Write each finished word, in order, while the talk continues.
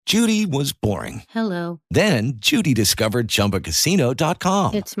Judy was boring. Hello. Then Judy discovered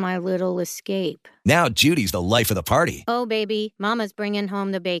ChumbaCasino.com. It's my little escape. Now Judy's the life of the party. Oh, baby, mama's bringing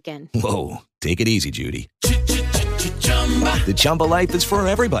home the bacon. Whoa, take it easy, Judy. The Chumba life is for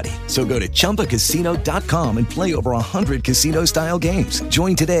everybody. So go to ChumbaCasino.com and play over 100 casino-style games.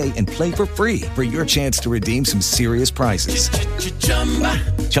 Join today and play for free for your chance to redeem some serious prizes.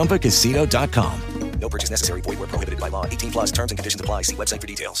 ChumbaCasino.com. No purchase necessary. Void where prohibited by law. 18 plus terms and conditions apply. See website for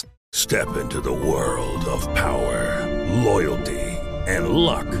details. Step into the world of power, loyalty, and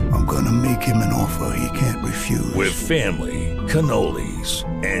luck. I'm going to make him an offer he can't refuse. With family, cannolis,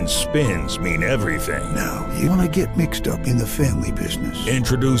 and spins mean everything. Now, you want to get mixed up in the family business.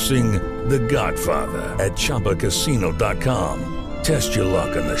 Introducing The Godfather at ChumbaCasino.com. Test your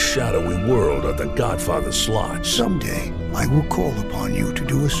luck in the shadowy world of The Godfather slot. Someday, I will call upon you to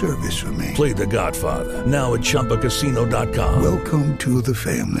do a service for me. Play The Godfather, now at ChumbaCasino.com. Welcome to the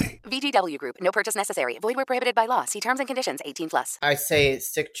family. VGW Group. No purchase necessary. Void where prohibited by law. See terms and conditions. 18 plus. I say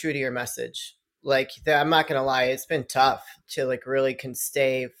stick true to your message. Like, I'm not going to lie. It's been tough to really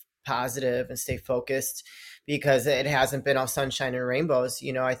stay positive and stay focused, because it hasn't been all sunshine and rainbows.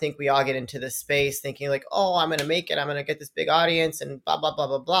 I think we all get into this space thinking oh, I'm going to make it. I'm going to get this big audience and blah, blah, blah,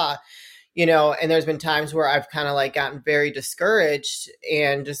 blah, blah. And there's been times where I've kind of gotten very discouraged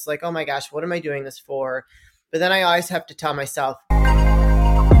and just oh my gosh, what am I doing this for? But then I always have to tell myself, ain't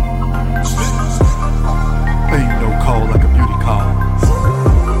no call like a beauty call.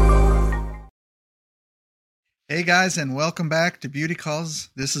 Hey guys, and welcome back to Beauty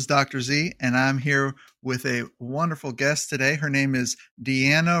Calls. This is Dr. Z, and I'm here with a wonderful guest today. Her name is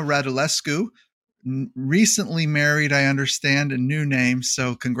Deanna Radalescu. Recently married, I understand, a new name,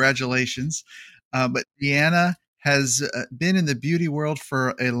 so congratulations. But Deanna has been in the beauty world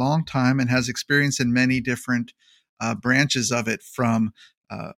for a long time and has experience in many different branches of it, from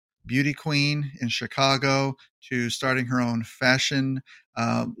beauty queen in Chicago to starting her own fashion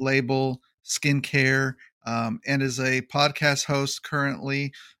label, skincare, and is a podcast host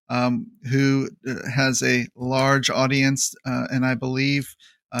currently who has a large audience. And I believe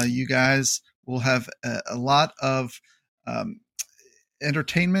you guys will have a lot of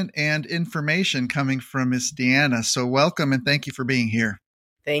entertainment and information coming from Miss Deanna. So welcome and thank you for being here.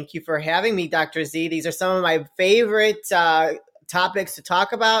 Thank you for having me, Dr. Z. These are some of my favorite topics to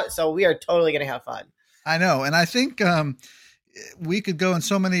talk about. So we are totally going to have fun. I know. And I think we could go in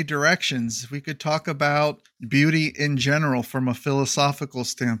so many directions. We could talk about beauty in general from a philosophical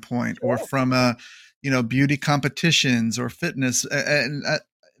standpoint, or from beauty competitions or fitness, and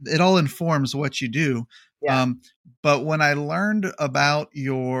it all informs what you do. Yeah. But when I learned about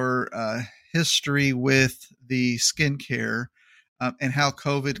your history with the skincare and how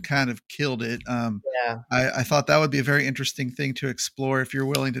COVID kind of killed it, I thought that would be a very interesting thing to explore. If you're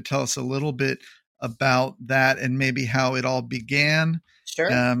willing to tell us a little bit about that and maybe how it all began. Sure.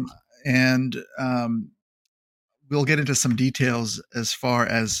 We'll get into some details as far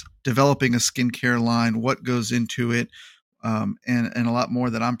as developing a skincare line, what goes into it, and a lot more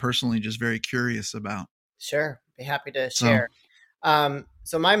that I'm personally just very curious about. Sure. Be happy to share.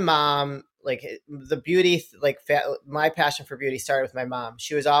 So my mom, the beauty, my passion for beauty started with my mom.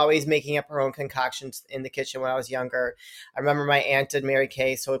 She was always making up her own concoctions in the kitchen when I was younger. I remember my aunt did Mary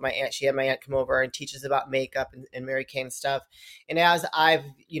Kay. So she had my aunt come over and teach us about makeup and Mary Kay and stuff. And as I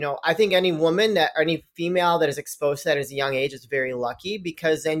think any woman or any female that is exposed to that at a young age is very lucky,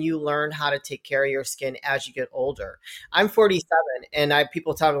 because then you learn how to take care of your skin as you get older. I'm 47 and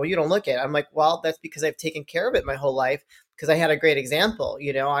people tell me, well, you don't look it. I'm like, well, that's because I've taken care of it my whole life, because I had a great example.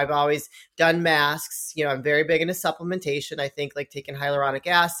 I've always done masks. I'm very big into supplementation. I think taking hyaluronic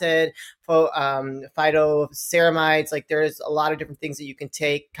acid, phytoceramides, there's a lot of different things that you can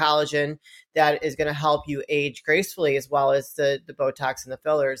take, collagen, that is going to help you age gracefully, as well as the Botox and the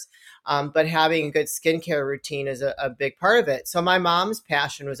fillers. But having a good skincare routine is a big part of it. So my mom's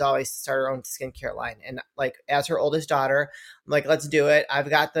passion was always to start her own skincare line. And as her oldest daughter, I'm like, let's do it. I've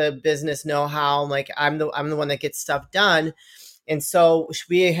got the business know-how. I'm the one that gets stuff done. And so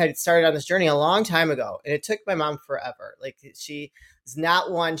we had started on this journey a long time ago, and it took my mom forever. She is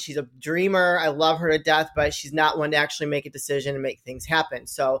not one, she's a dreamer. I love her to death, but she's not one to actually make a decision and make things happen.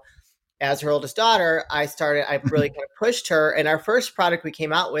 So as her oldest daughter, I really kind of pushed her. And our first product we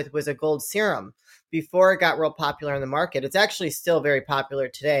came out with was a gold serum before it got real popular in the market. It's actually still very popular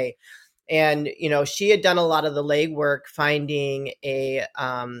today. And, she had done a lot of the legwork finding a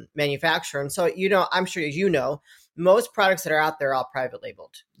manufacturer. And so, I'm sure, most products that are out there are all private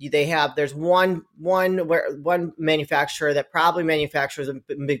labeled. There's one manufacturer that probably manufactures a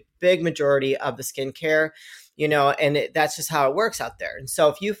big majority of the skincare. and that's just how it works out there. And so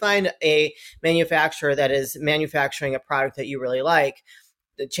if you find a manufacturer that is manufacturing a product that you really like,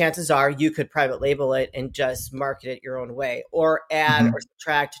 the chances are you could private label it and just market it your own way, or add or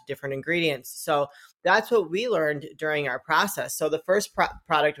subtract different ingredients. So that's what we learned during our process. So the first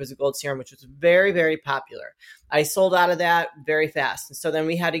product was a gold serum, which was very, very popular. I sold out of that very fast. And so then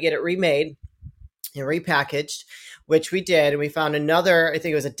we had to get it remade and repackaged, which we did. And we found another, I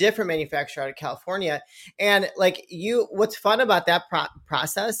think it was a different manufacturer out of California. And what's fun about that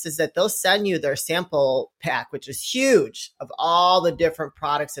process is that they'll send you their sample pack, which is huge, of all the different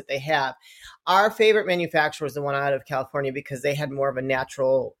products that they have. Our favorite manufacturer was the one out of California because they had more of a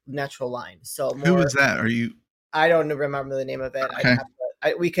natural line. So who was that? I don't remember the name of it. Okay.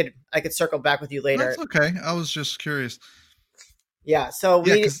 I could circle back with you later. That's okay. I was just curious. Yeah. So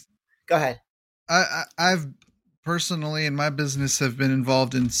go ahead. I've personally in my business have been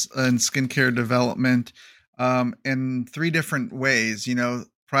involved in skincare development in 3 different ways,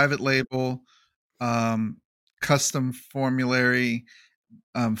 private label, custom formulary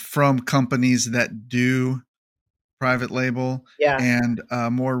from companies that do private label, and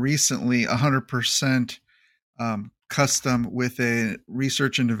more recently 100% custom with a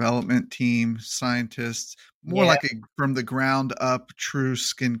research and development team, scientists, more like a from the ground up true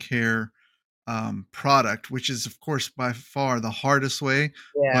skincare product, which is of course by far the hardest way,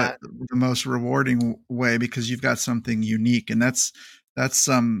 but the most rewarding way, because you've got something unique. And that's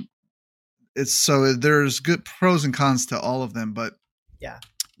it's so there's good pros and cons to all of them. But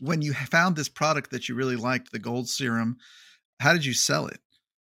when you found this product that you really liked, the gold serum, how did you sell it?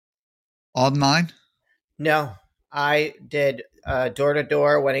 Online? No, I did door to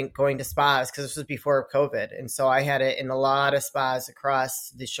door when going to spas, because this was before COVID. And so I had it in a lot of spas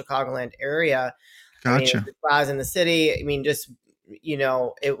across the Chicagoland area. Gotcha. I mean, spas in the city. I mean, just,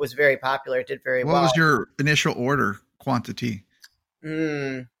 it was very popular. It did very well. What was your initial order quantity?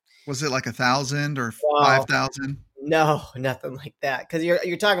 Was it like 1,000 or 5,000? No, nothing like that. Because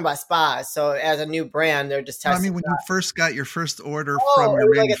you're talking about spas. So as a new brand, they're just testing. I mean, when you first got your first order from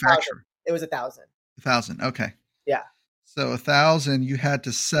your manufacturer, it was 1,000. 1,000. Okay. Yeah. So 1,000 you had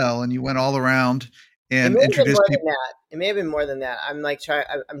to sell, and you went all around and introduced people. It may have been more than that. I'm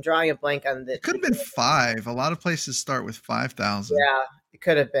drawing a blank on the. It could have been 5. A lot of places start with 5,000. Yeah, it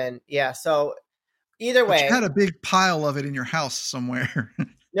could have been. Yeah. So either way, you had a big pile of it in your house somewhere.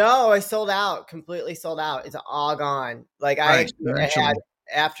 No, I sold out. Completely sold out. It's all gone. I had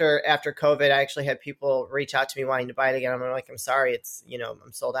after COVID, I actually had people reach out to me wanting to buy it again. I'm like, I'm sorry, it's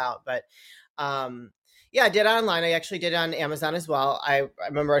I'm sold out. But I did it online. I actually did it on Amazon as well. I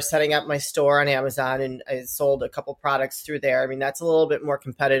remember setting up my store on Amazon, and I sold a couple products through there. I mean, that's a little bit more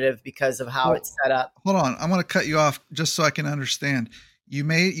competitive because of how it's set up. Hold on. I want to cut you off just so I can understand.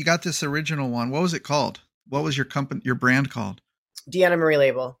 You got this original one. What was it called? What was your brand called? Deanna Marie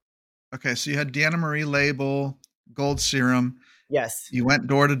Label. Okay, so you had Deanna Marie Label, gold serum. Yes. You went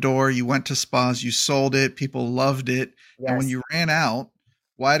door to door. You went to spas. You sold it. People loved it. Yes. And when you ran out,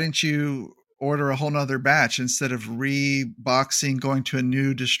 why didn't you order a whole nother batch instead of reboxing, going to a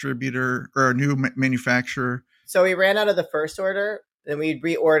new distributor or a new manufacturer? So we ran out of the first order, then we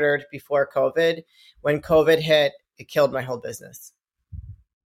reordered before COVID. When COVID hit, it killed my whole business.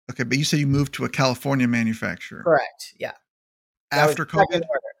 Okay, but you said you moved to a California manufacturer. Correct. Yeah. After COVID?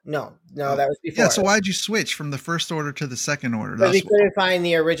 No, that was before. Yeah, so why'd you switch from the first order to the second order? Because we couldn't find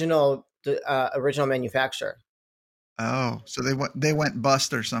the original manufacturer. Oh, so they went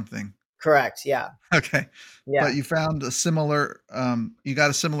bust or something. Correct. Yeah. Okay. Yeah. But you found a similar, you got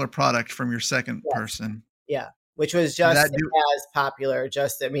a similar product from your second person. Yeah. Which was just as popular.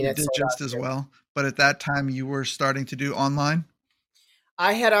 It's did just as well. But at that time you were starting to do online?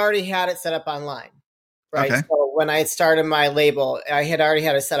 I had already had it set up online. Right. Okay. So when I started my label, I had already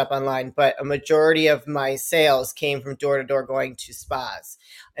had it set up online, but a majority of my sales came from door to door going to spas.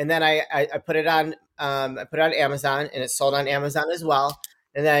 And then I put it on, Amazon, and it sold on Amazon as well.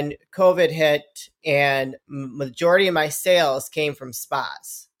 And then COVID hit, and majority of my sales came from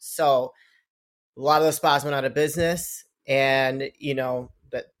spas. So a lot of those spas went out of business, and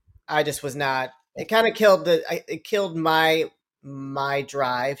that I just was not. It kind of killed my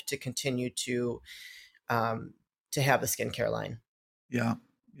drive to continue to have a skincare line. Yeah.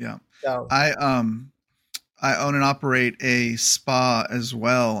 So I own and operate a spa as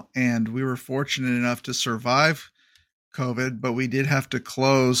well, and we were fortunate enough to survive COVID, but we did have to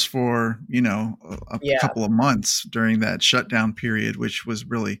close for, a couple of months during that shutdown period, which was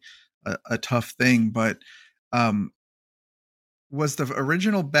really a tough thing. But was the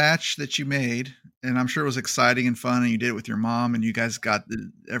original batch that you made, and I'm sure it was exciting and fun, and you did it with your mom and you guys got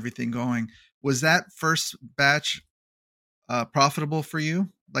everything going. was that first batch profitable for you?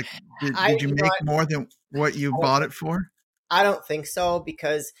 Like, did you you know make more than what you bought it for? I don't think so,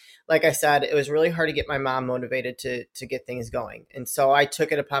 because like I said, it was really hard to get my mom motivated to get things going. And so I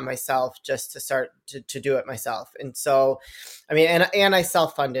took it upon myself just to start to do it myself. And so, I mean, and I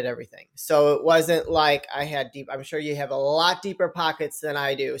self-funded everything. So it wasn't like I had I'm sure you have a lot deeper pockets than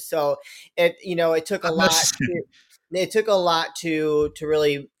I do. So it took a lot. It took a lot to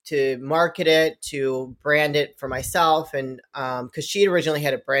really to market it, to brand it for myself. And because she originally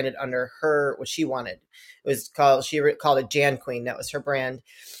had it branded under what she wanted. It was called it Jan Queen. That was her brand.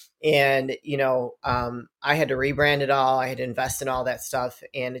 And, I had to rebrand it all. I had to invest in all that stuff.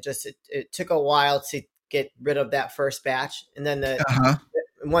 And it took a while to get rid of that first batch. And then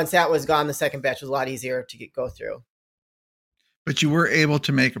once that was gone, the second batch was a lot easier to go through. But you were able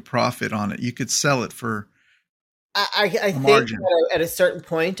to make a profit on it. You could sell it for I think at a certain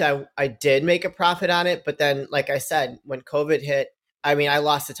point, I did make a profit on it. But then, like I said, when COVID hit, I mean, I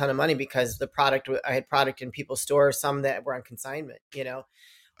lost a ton of money because I had product in people's stores, some that were on consignment,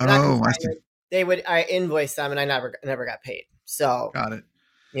 Oh, I see. I invoiced them and I never got paid. So got it.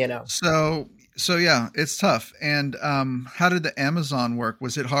 So yeah, it's tough. And how did the Amazon work?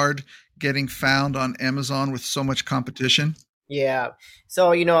 Was it hard getting found on Amazon with so much competition? Yeah.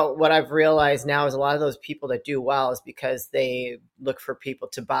 So, what I've realized now is a lot of those people that do well is because they look for people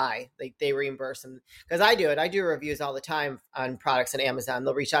to buy. They reimburse them. Because I do it. I do reviews all the time on products on Amazon.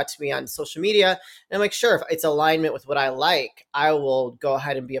 They'll reach out to me on social media. And I'm like, sure, if it's alignment with what I like, I will go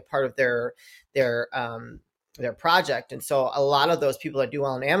ahead and be a part of their project. And so a lot of those people that do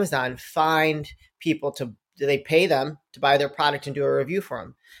well on Amazon find people they pay them to buy their product and do a review for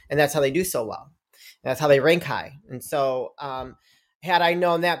them. And that's how they do so well. That's how they rank high. And so had I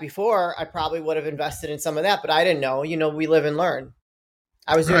known that before, I probably would have invested in some of that, but I didn't know. We live and learn.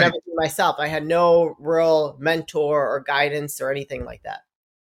 I was doing everything myself. I had no real mentor or guidance or anything like that.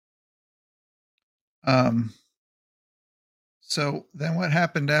 So then what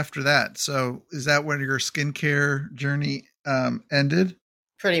happened after that? So is that when your skincare journey ended?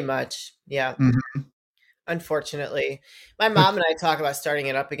 Pretty much. Yeah. Mm-hmm. Unfortunately, my mom and I talk about starting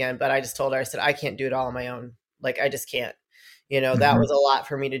it up again, but I just told her, I said, I can't do it all on my own. Like, I just can't, that was a lot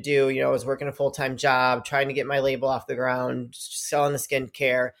for me to do. I was working a full-time job, trying to get my label off the ground, selling the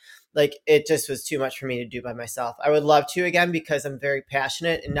skincare. Like, it just was too much for me to do by myself. I would love to again, because I'm very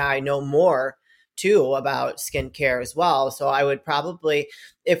passionate and now I know more too about skincare as well. So I would probably,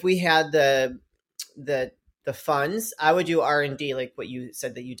 if we had the funds, I would do R&D like what you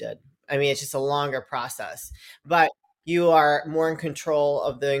said that you did. I mean, it's just a longer process, but you are more in control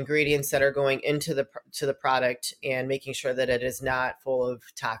of the ingredients that are going into the product and making sure that it is not full of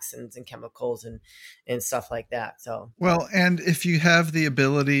toxins and chemicals and stuff like that. So, well, and if you have the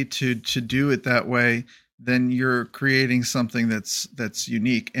ability to do it that way, then you're creating something that's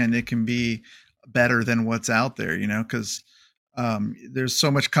unique and it can be better than what's out there, because there's so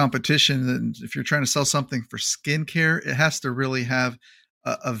much competition. And if you're trying to sell something for skincare, it has to really have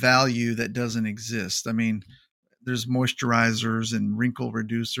a value that doesn't exist. I mean, there's moisturizers and wrinkle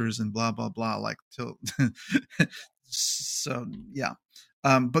reducers and blah, blah, blah, so yeah.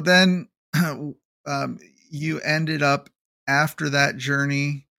 But then you ended up after that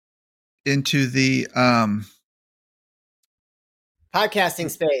journey into the podcasting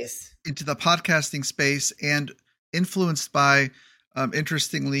space and influenced by,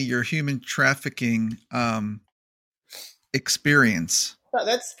 interestingly, your human trafficking experience.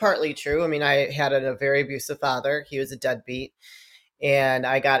 That's partly true. I mean, I had a very abusive father. He was a deadbeat. And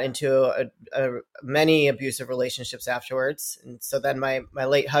I got into many abusive relationships afterwards. And so then my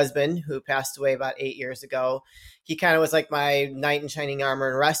late husband, who passed away about 8 years ago, he kind of was like my knight in shining armor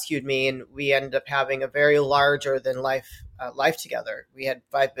and rescued me. And we ended up having a very larger than life together. We had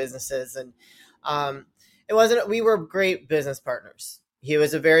 5 businesses, and we were great business partners. He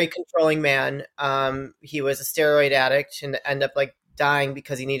was a very controlling man. He was a steroid addict and ended up dying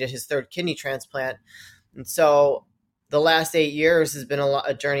because he needed his 3rd kidney transplant. And so the last 8 years has been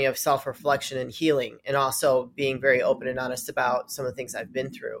a journey of self-reflection and healing, and also being very open and honest about some of the things I've been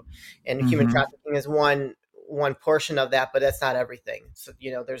through. And human trafficking is one portion of that, but that's not everything. So,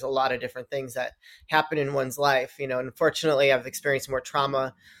 there's a lot of different things that happen in one's life. And unfortunately, I've experienced more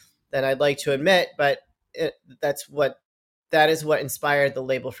trauma than I'd like to admit, but that is what inspired the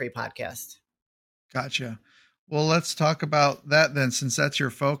Label Free podcast. Gotcha. Well, let's talk about that then, since that's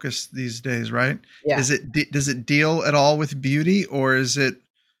your focus these days, right? Yeah. Does it deal at all with beauty, or is it,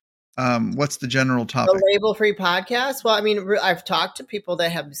 what's the general topic? The Label Free podcast? Well, I mean, I've talked to people that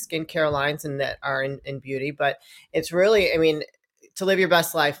have skincare lines and that are in beauty, but it's really, I mean, to live your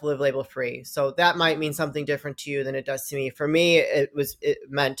best life, live label free. So that might mean something different to you than it does to me. For me, it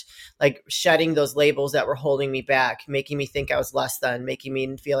meant like shedding those labels that were holding me back, making me think I was less than, making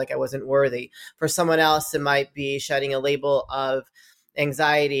me feel like I wasn't worthy. For someone else, it might be shedding a label of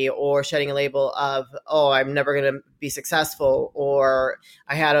anxiety, or shedding a label of, oh, I'm never going to be successful. Or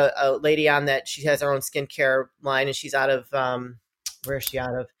I had a lady on that she has her own skincare line, and she's out of, where is she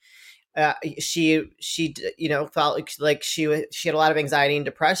out of? She felt like she had a lot of anxiety and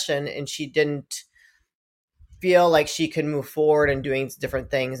depression, and she didn't feel like she could move forward and doing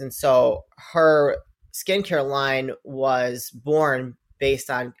different things. And so her skincare line was born based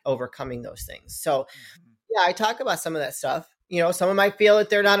on overcoming those things. So yeah, I talk about some of that stuff. Someone might feel that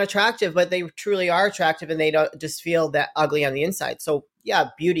they're not attractive, but they truly are attractive, and they don't just feel that ugly on the inside. So yeah,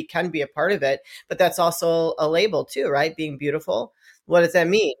 beauty can be a part of it, but that's also a label too, right? Being beautiful. What does that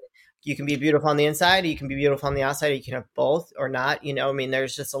mean? You can be beautiful on the inside, you can be beautiful on the outside, you can have both or not.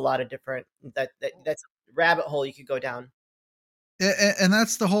 There's just a lot of different, that's a rabbit hole you could go down. And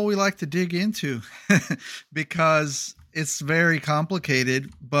that's the hole we like to dig into because it's very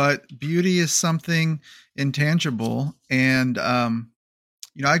complicated, but beauty is something intangible. And,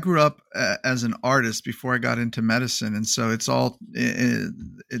 I grew up as an artist before I got into medicine. And so it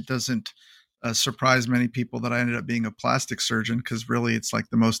doesn't surprise many people that I ended up being a plastic surgeon, because really it's like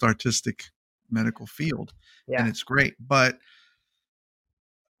the most artistic medical field. Yeah. And it's great. But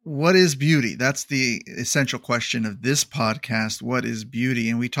what is beauty? That's the essential question of this podcast. What is beauty?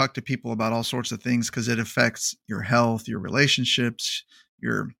 And we talk to people about all sorts of things because it affects your health, your relationships,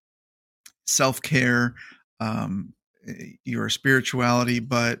 your self-care, your spirituality.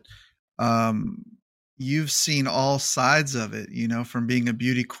 But you've seen all sides of it, from being a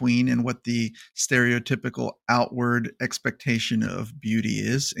beauty queen and what the stereotypical outward expectation of beauty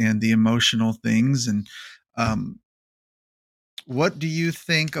is, and the emotional things. And what do you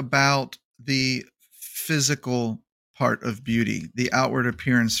think about the physical part of beauty, the outward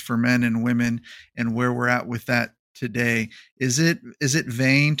appearance for men and women, and where we're at with that today? Is it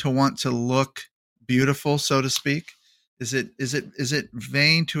vain to want to look beautiful, so to speak? Is it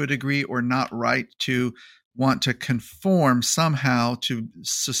vain to a degree, or not right to want to conform somehow to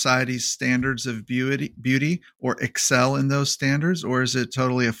society's standards of beauty, or excel in those standards, or is it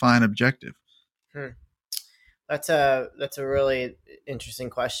totally a fine objective? That's a really interesting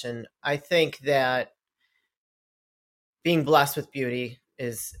question. I think that being blessed with beauty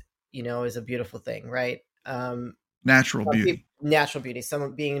is a beautiful thing, right? Natural beauty.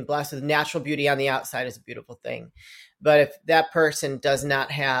 Someone being blessed with natural beauty on the outside is a beautiful thing. But if that person does not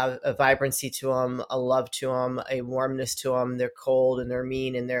have a vibrancy to them, a love to them, a warmness to them, they're cold and they're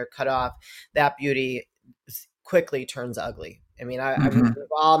mean and they're cut off, that beauty quickly turns ugly. I mean, we've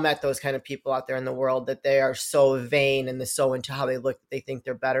all met those kind of people out there in the world, that they are so vain and they're so into how they look that they think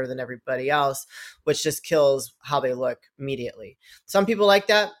they're better than everybody else, which just kills how they look immediately. Some people like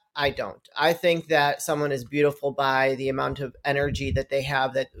that. I don't. I think that someone is beautiful by the amount of energy that they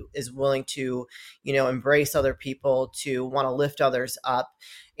have, that is willing to, embrace other people, to want to lift others up.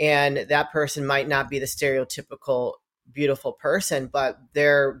 And that person might not be the stereotypical beautiful person, but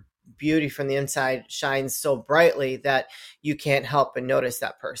their beauty from the inside shines so brightly that you can't help but notice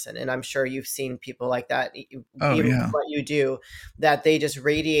that person. And I'm sure you've seen people like that, what you do, that they just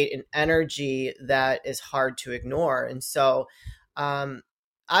radiate an energy that is hard to ignore. And so,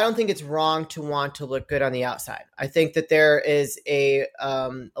 I don't think it's wrong to want to look good on the outside. I think that there is a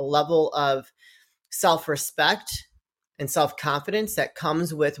level of self-respect and self-confidence that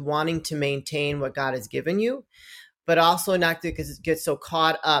comes with wanting to maintain what God has given you, but also not to get so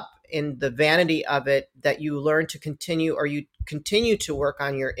caught up in the vanity of it that you learn to continue to work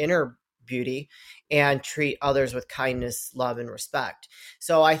on your inner beauty and treat others with kindness, love, and respect.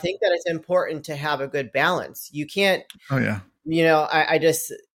 So I think that it's important to have a good balance. You can't, you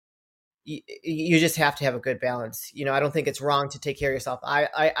just have to have a good balance. I don't think it's wrong to take care of yourself.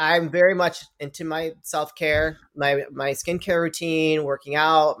 I'm very much into my self-care, my skincare routine, working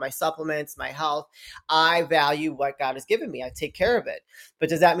out, my supplements, my health. I value what God has given me. I take care of it. But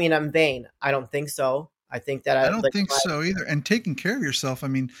does that mean I'm vain? I don't think so. I think that I don't think so either. And taking care of yourself, I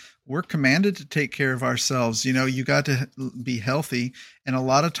mean, we're commanded to take care of ourselves. You got to be healthy. And a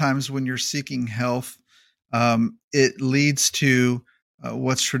lot of times when you're seeking health, it leads to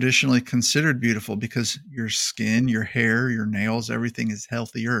what's traditionally considered beautiful, because your skin, your hair, your nails, everything is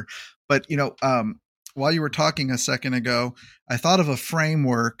healthier. But, while you were talking a second ago, I thought of a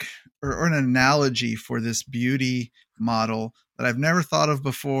framework or an analogy for this beauty model that I've never thought of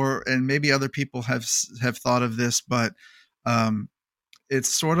before. And maybe other people have thought of this, but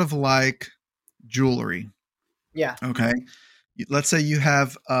it's sort of like jewelry. Yeah. Okay. let's say you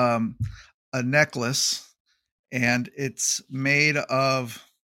have a necklace and it's made of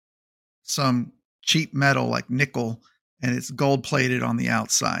some cheap metal like nickel, and it's gold plated on the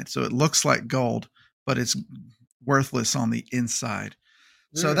outside. So it looks like gold, but it's worthless on the inside.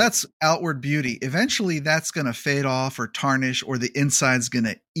 So that's outward beauty. Eventually that's going to fade off or tarnish, or the inside's going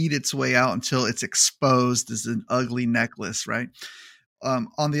to eat its way out until it's exposed as an ugly necklace, right?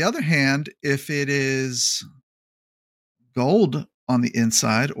 On the other hand, if it is gold on the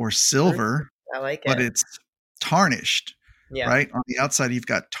inside or silver, I like but it. it's tarnished, Yeah. right? On the outside, you've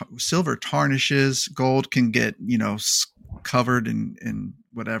got silver tarnishes, gold can get, covered in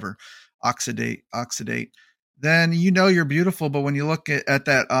whatever, oxidate. Then you're beautiful. But when you look at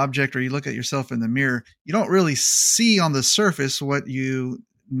that object, or you look at yourself in the mirror, you don't really see on the surface what you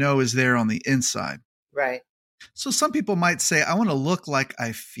know is there on the inside. Right. So some people might say, I want to look like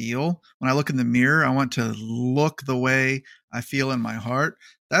I feel. When I look in the mirror, I want to look the way I feel in my heart.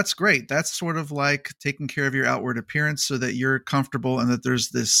 That's great. That's sort of like taking care of your outward appearance so that you're comfortable and that there's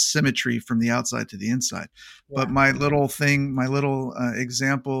this symmetry from the outside to the inside. Yeah. But my little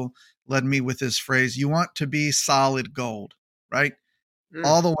example led me with this phrase: you want to be solid gold, right?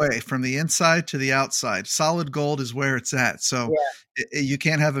 All the way from the inside to the outside. Solid gold is where it's at. So you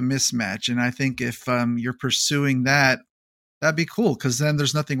can't have a mismatch. And I think if you're pursuing that, that'd be cool, because then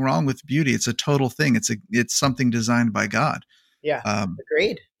there's nothing wrong with beauty. It's a total thing. It's something designed by God. Yeah.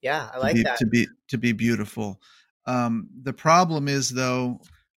 Agreed. Yeah. I like that. To be beautiful. The problem is, though,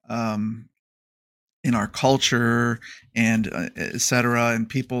 in our culture and et cetera, and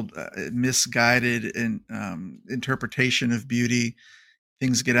people misguided in interpretation of beauty,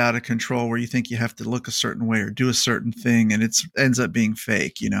 things get out of control where you think you have to look a certain way or do a certain thing, and it ends up being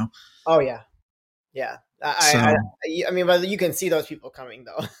fake, Oh yeah. Yeah. I mean, but you can see those people coming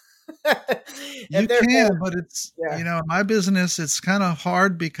though. You can, but it's, in my business, it's kind of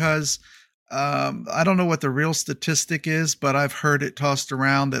hard because I don't know what the real statistic is, but I've heard it tossed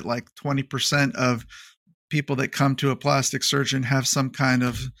around that like 20% of people that come to a plastic surgeon have some kind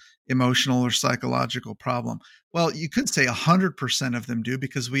of emotional or psychological problem. Well, you could say 100% of them do,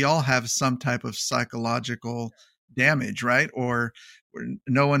 because we all have some type of psychological damage, right? Or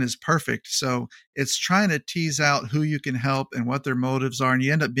no one is perfect. So it's trying to tease out who you can help and what their motives are. And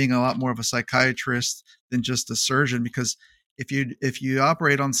you end up being a lot more of a psychiatrist than just a surgeon, because if you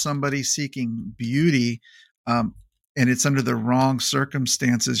operate on somebody seeking beauty, and it's under the wrong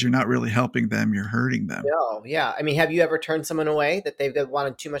circumstances, you're not really helping them, you're hurting them. No, yeah. I mean, have you ever turned someone away that they've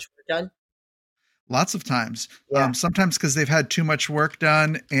wanted too much work done? Lots of times. Sometimes because they've had too much work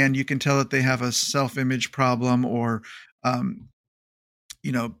done, and you can tell that they have a self-image problem or, body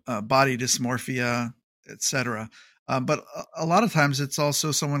dysmorphia, etc. But a lot of times it's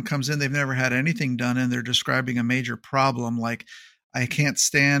also someone comes in, they've never had anything done, and they're describing a major problem like, I can't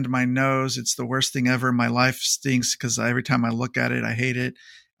stand my nose. It's the worst thing ever. My life stinks because every time I look at it, I hate it.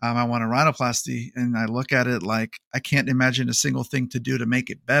 I want a rhinoplasty, and I look at it like I can't imagine a single thing to do to make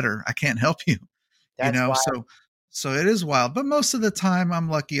it better. I can't help you. That's wild. So it is wild. But most of the time I'm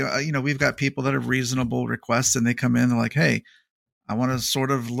lucky. We've got people that have reasonable requests, and they come in, they're like, hey, I want to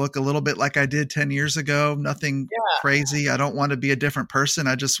sort of look a little bit like I did 10 years ago. Nothing crazy. I don't want to be a different person.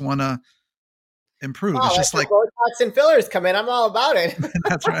 I just want to improve. It's just like Botox and fillers come in. I'm all about it.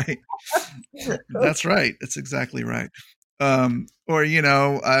 That's right. That's right. It's exactly right. Or,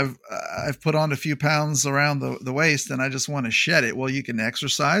 I've put on a few pounds around the waist and I just want to shed it. Well, you can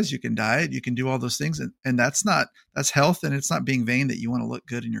exercise, you can diet, you can do all those things. And that's health. And it's not being vain that you want to look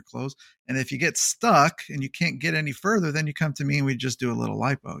good in your clothes. And if you get stuck and you can't get any further, then you come to me and we just do a little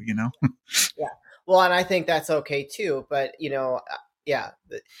lipo, Yeah. Well, and I think that's okay too. But,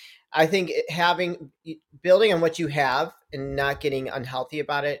 I think building on what you have and not getting unhealthy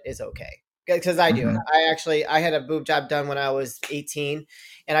about it is okay. Because I do. I had a boob job done when I was 18,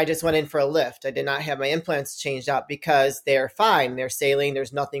 and I just went in for a lift. I did not have my implants changed out because they're fine. They're saline.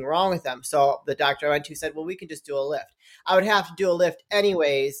 There's nothing wrong with them. So the doctor I went to said, well, we can just do a lift. I would have to do a lift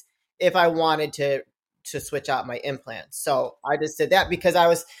anyways if I wanted to switch out my implants. So I just did that because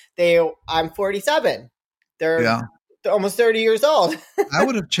I'm 47. They're almost 30 years old. I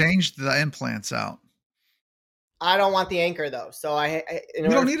would have changed the implants out. I don't want the anchor though. So you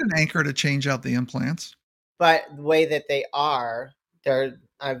don't need an anchor to change out the implants. But the way that they are,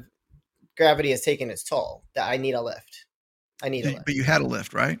 gravity has taken its toll. That I need a lift. But you had a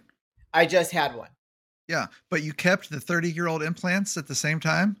lift, right? I just had one. Yeah, but you kept the 30-year-old implants at the same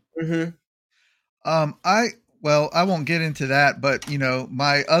time? Mm-hmm. I won't get into that, but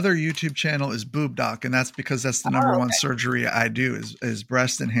my other YouTube channel is Boob Doc, and that's because that's the number one surgery I do is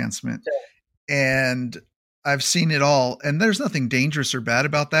breast enhancement. Sure. And I've seen it all, and there's nothing dangerous or bad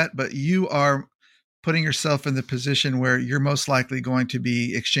about that, but you are putting yourself in the position where you're most likely going to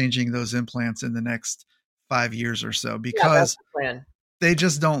be exchanging those implants in the next 5 years or so, Yeah, that's because the plan. they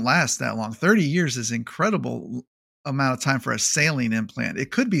just don't last that long. 30 years is incredible amount of time for a saline implant.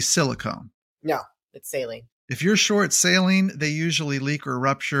 It could be silicone. No, it's saline. If you're short saline, they usually leak or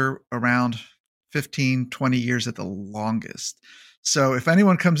rupture around 15, 20 years at the longest. So if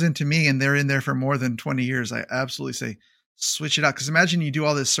anyone comes into me and they're in there for more than 20 years, I absolutely say, switch it out. Because imagine you do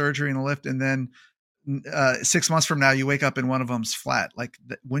all this surgery and a lift, and then 6 months from now, you wake up and one of them's flat. Like,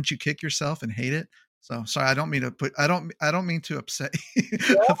 wouldn't you kick yourself and hate it? So sorry, I don't mean to upset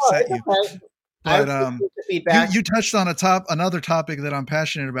upset you. Okay. But you touched on another topic that I'm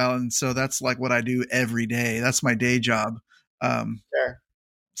passionate about, and so that's like what I do every day. That's my day job. Sure.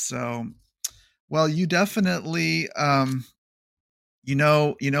 So, well, you definitely you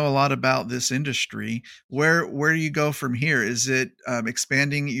know a lot about this industry. Where do you go from here? Is it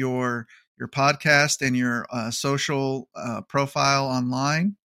expanding your podcast and your social profile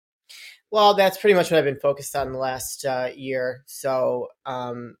online? Well, that's pretty much what I've been focused on the last year. So,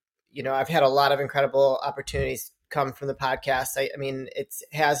 I've had a lot of incredible opportunities come from the podcast. I mean,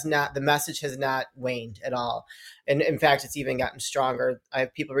 the message has not waned at all. And in fact, it's even gotten stronger. I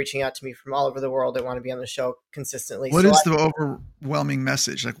have people reaching out to me from all over the world that want to be on the show consistently. What is the overwhelming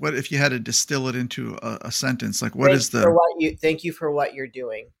message? Like, what if you had to distill it into a sentence? Like, what is the... Thank you for what you're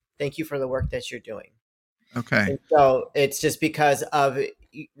doing. Thank you for the work that you're doing. Okay. And so it's just because of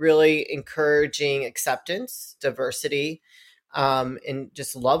really encouraging acceptance, diversity, and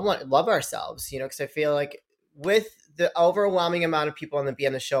just love ourselves, because I feel like with the overwhelming amount of people on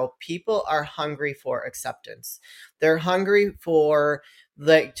the show, people are hungry for acceptance. They're hungry for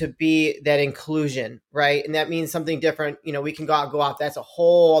to be that inclusion, right? And that means something different. We can go off. That's a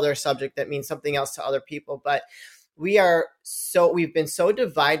whole other subject that means something else to other people. But we've been so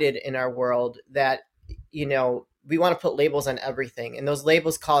divided in our world that, we want to put labels on everything. And those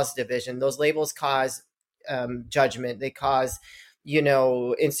labels cause division. Those labels cause judgment. They cause,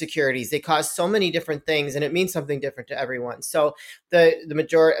 insecurities. They cause so many different things, and it means something different to everyone. So the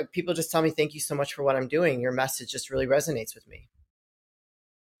majority of people just tell me, thank you so much for what I'm doing. Your message just really resonates with me.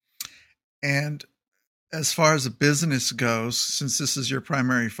 And as far as a business goes, since this is your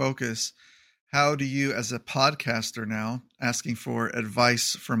primary focus, how do you, as a podcaster now, asking for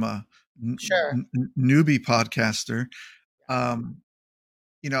advice from a newbie podcaster,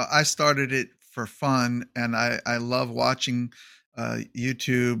 I started it for fun, and I love watching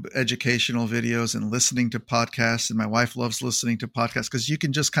YouTube educational videos and listening to podcasts. And my wife loves listening to podcasts because you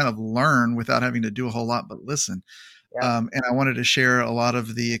can just kind of learn without having to do a whole lot but listen. Yeah. And I wanted to share a lot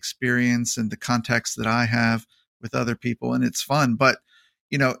of the experience and the context that I have with other people, and it's fun. But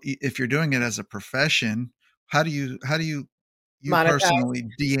if you're doing it as a profession, how do you monetize? Personally,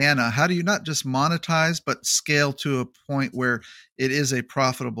 Deanna, how do you not just monetize, but scale to a point where it is a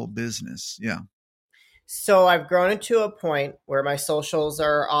profitable business? Yeah. So I've grown it to a point where my socials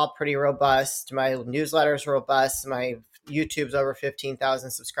are all pretty robust. My newsletter is robust. My YouTube's over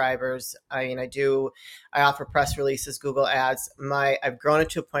 15,000 subscribers. I offer press releases, Google ads. I've grown it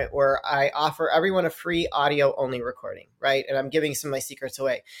to a point where I offer everyone a free audio only recording, right? And I'm giving some of my secrets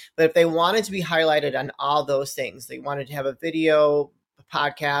away. But if they wanted to be highlighted on all those things, they wanted to have a video, a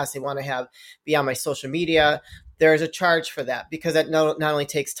podcast, they want to be on my social media, there's a charge for that, because that not only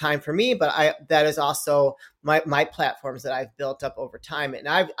takes time for me, but that is also my platforms that I've built up over time. And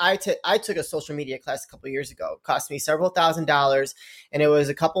I took a social media class a couple of years ago. It cost me several $1,000s, and it was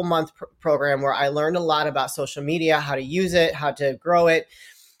a couple month program where I learned a lot about social media, how to use it, how to grow it.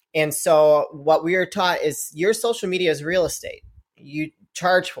 And so what we are taught is your social media is real estate. You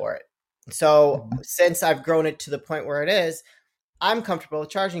charge for it. So since I've grown it to the point where it is, I'm comfortable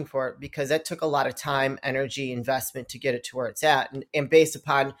charging for it, because that took a lot of time, energy, investment to get it to where it's at. And based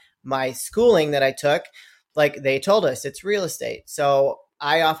upon my schooling that I took, like they told us, it's real estate. So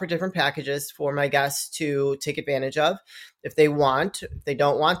I offer different packages for my guests to take advantage of. If they want, if they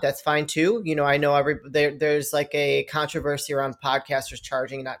don't want, that's fine too. I know there's like a controversy around podcasters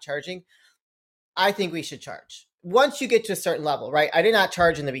charging and not charging. I think we should charge. Once you get to a certain level, right? I did not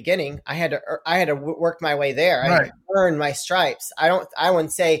charge in the beginning. I had to work my way there. Right. I had to earn my stripes. I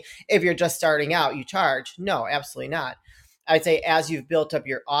wouldn't say if you're just starting out, you charge. No, absolutely not. I'd say as you've built up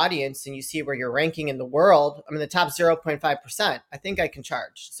your audience and you see where you're ranking in the world, I'm in the top 0.5%. I think I can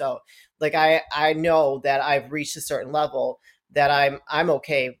charge. So like, I know that I've reached a certain level that I'm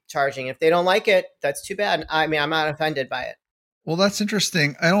okay charging. If they don't like it, that's too bad. I mean, I'm not offended by it. Well, that's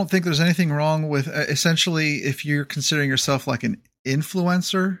interesting. I don't think there's anything wrong with essentially if you're considering yourself like an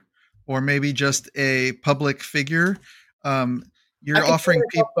influencer or maybe just a public figure. I You're can offering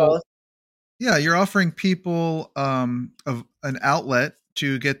both. people, yeah, you're offering people of an outlet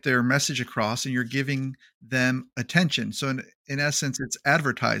to get their message across, and you're giving them attention. So in essence, it's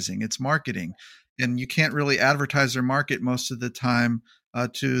advertising, it's marketing, and you can't really advertise or market most of the time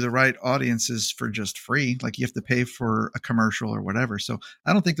to the right audiences for just free. Like you have to pay for a commercial or whatever. So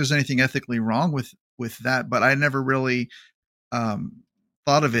I don't think there's anything ethically wrong with that, but I never really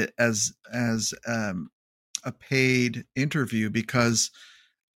thought of it as a paid interview, because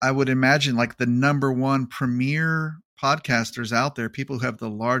I would imagine like the number one premier podcasters out there, people who have the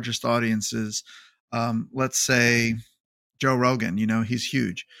largest audiences, let's say Joe Rogan, he's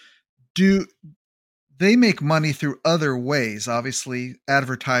huge. Do they make money through other ways? Obviously,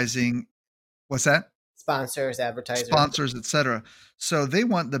 advertising. What's that? Sponsors, advertisers, Sponsors, etc. So they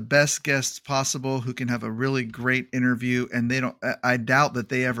want the best guests possible who can have a really great interview, and they don't. I doubt that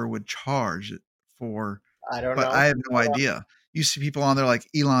they ever would charge for. I don't But know. I have no idea. You see people on there like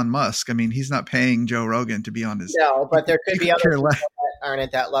Elon Musk. I mean, he's not paying Joe Rogan to be on his. No, but there could be other care people less. that aren't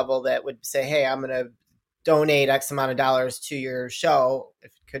at that level that would say, "Hey, I'm going to donate X amount of dollars to your show.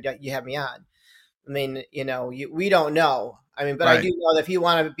 Could you have me on?" I mean, we don't know. I mean, but I Right. do know that if you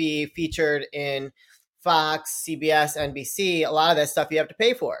want to be featured in Fox, CBS, NBC, a lot of that stuff you have to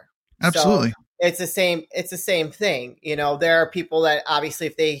pay for. Absolutely. So it's the same. It's the same thing. There are people that obviously,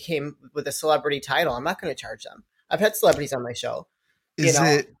 if they came with a celebrity title, I'm not going to charge them. I've had celebrities on my show.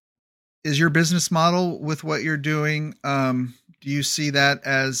 Is your business model with what you're doing? Do you see that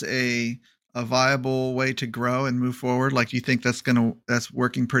as a viable way to grow and move forward? Like, you think that's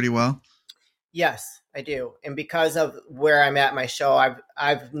working pretty well? Yes, I do. And because of where I'm at my show,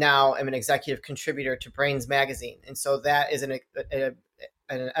 I've now am an executive contributor to Brains Magazine. And so that is an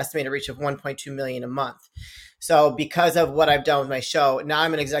estimated reach of 1.2 million a month. So because of what I've done with my show, now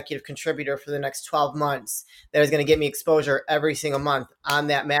I'm an executive contributor for the next 12 months that is going to get me exposure every single month on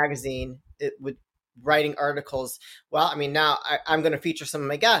that magazine with writing articles. Well, I mean, now I'm going to feature some of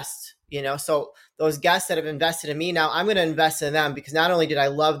my guests, so those guests that have invested in me, now I'm going to invest in them, because not only did I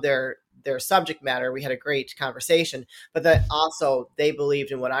love their subject matter, we had a great conversation, but that also they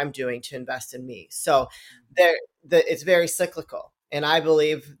believed in what I'm doing to invest in me. So it's very cyclical. And I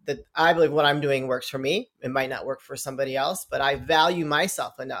believe what I'm doing works for me. It might not work for somebody else, but I value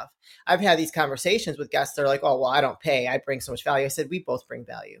myself enough. I've had these conversations with guests that are like, "Oh, well, I don't pay. I bring so much value." I said, we both bring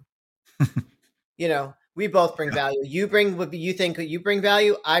value. We both bring value. You bring what you think you bring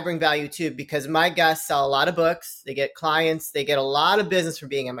value. I bring value too, because my guests sell a lot of books. They get clients. They get a lot of business from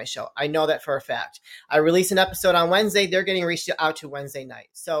being on my show. I know that for a fact. I release an episode on Wednesday. They're getting reached out to Wednesday night.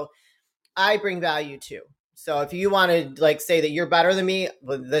 So I bring value too. So if you want to say that you're better than me,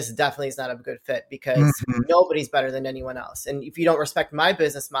 well, this definitely is not a good fit, because nobody's better than anyone else. And if you don't respect my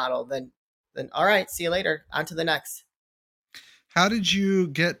business model, then all right, see you later. On to the next. How did you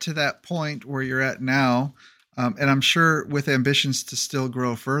get to that point where you're at now? And I'm sure with ambitions to still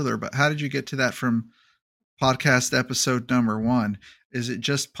grow further, but how did you get to that from podcast episode number 1? Is it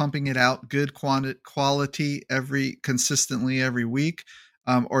just pumping it out good quality consistently every week?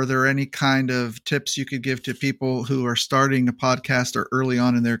 Or are there any kind of tips you could give to people who are starting a podcast or early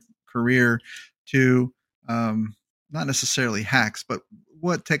on in their career to, not necessarily hacks, but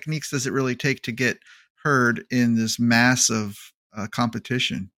what techniques does it really take to get heard in this massive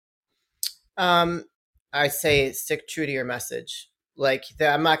competition? I say stick true to your message.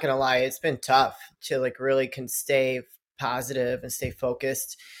 I'm not going to lie. It's been tough to really can stay positive and stay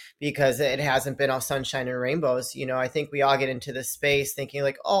focused, because it hasn't been all sunshine and rainbows. I think we all get into this space thinking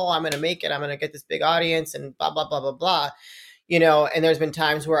oh, I'm going to make it. I'm going to get this big audience and blah, blah, blah, blah, blah. And there's been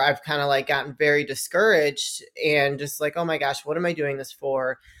times where I've kind of gotten very discouraged and just oh my gosh, what am I doing this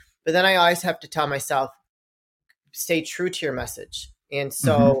for? But then I always have to tell myself, stay true to your message. And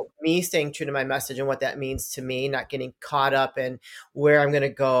so me staying true to my message and what that means to me, not getting caught up in where I'm going to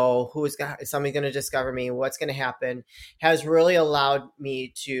go, is somebody going to discover me, what's going to happen, has really allowed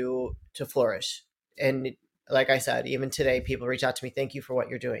me to flourish. And like I said, even today, people reach out to me. Thank you for what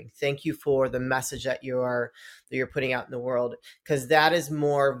you're doing. Thank you for the message that you're putting out in the world, because that is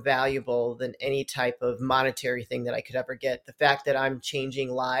more valuable than any type of monetary thing that I could ever get. The fact that I'm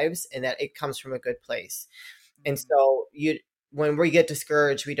changing lives and that it comes from a good place. And so when we get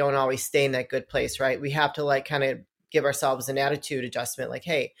discouraged, we don't always stay in that good place, right? We have to kind of give ourselves an attitude adjustment,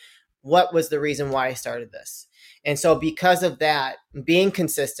 hey, what was the reason why I started this? And so because of that, being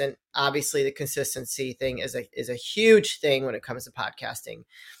consistent, obviously the consistency thing is a huge thing when it comes to podcasting.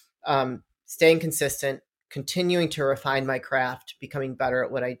 Staying consistent, continuing to refine my craft, becoming better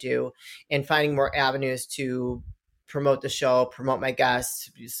at what I do, and finding more avenues to promote the show, promote my guests,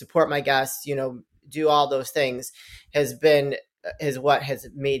 support my guests, do all those things is what has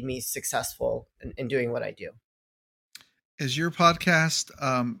made me successful in doing what I do. Is your podcast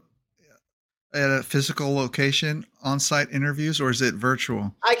at a physical location, on-site interviews, or is it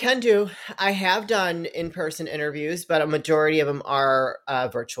virtual? I have done in-person interviews, but a majority of them are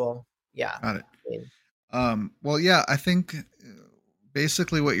virtual. Yeah. Got it. Well, yeah, I think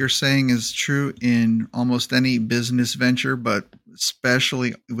basically what you're saying is true in almost any business venture, but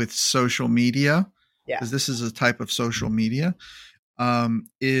especially with social media, because this is a type of social media,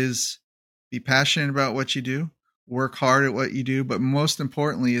 is be passionate about what you do, work hard at what you do, but most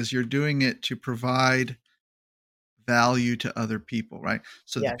importantly is you're doing it to provide value to other people, right?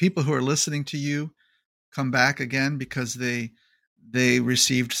 So the people who are listening to you come back again because they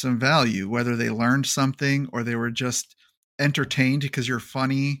received some value, whether they learned something or they were just entertained because you're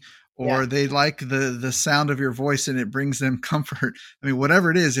funny, or they like the sound of your voice and it brings them comfort. I mean,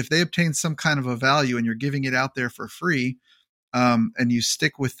 whatever it is, if they obtain some kind of a value and you're giving it out there for free, and you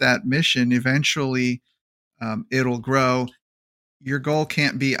stick with that mission, eventually it'll grow. Your goal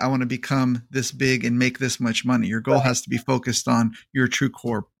can't be, I want to become this big and make this much money. Your goal has to be focused on your true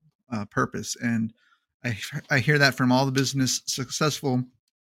core purpose. And I hear that from all the successful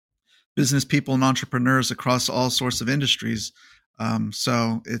business people and entrepreneurs across all sorts of industries.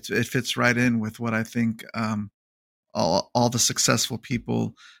 So it fits right in with what I think all the successful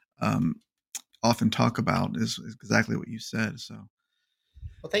people often talk about is exactly what you said. So,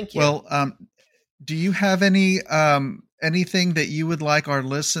 well, thank you. Well, do you have anything that you would like our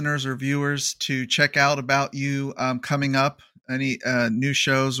listeners or viewers to check out about you coming up? Any new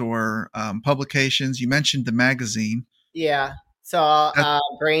shows or publications? You mentioned the magazine. Yeah. So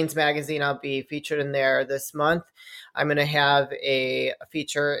Brains Magazine, I'll be featured in there this month. I'm going to have a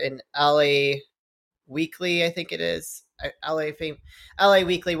feature in LA Weekly, I think it is. LA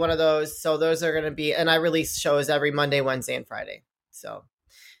Weekly, one of those. So those are going to be, and I release shows every Monday, Wednesday, and Friday. So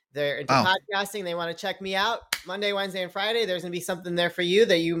they're into podcasting. They want to check me out Monday, Wednesday, and Friday. There's going to be something there for you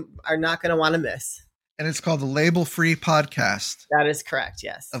that you are not going to want to miss. And it's called the Label Free Podcast. That is correct.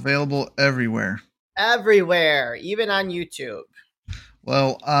 Yes. Available everywhere. Everywhere, even on YouTube.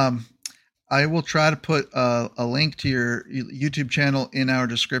 Well, I will try to put a link to your YouTube channel in our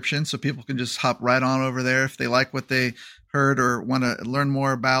description so people can just hop right on over there if they like what they heard or want to learn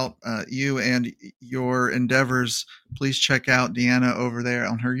more about you and your endeavors. Please check out Deanna over there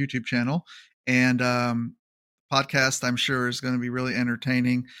on her YouTube channel. And podcast, I'm sure, is going to be really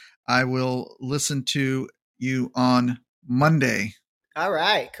entertaining. I will listen to you on Monday. All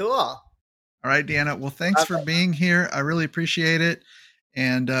right, cool. All right, Deanna. Well, thanks for being here. I really appreciate it.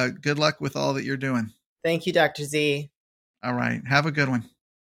 And good luck with all that you're doing. Thank you, Dr. Z. All right. Have a good one.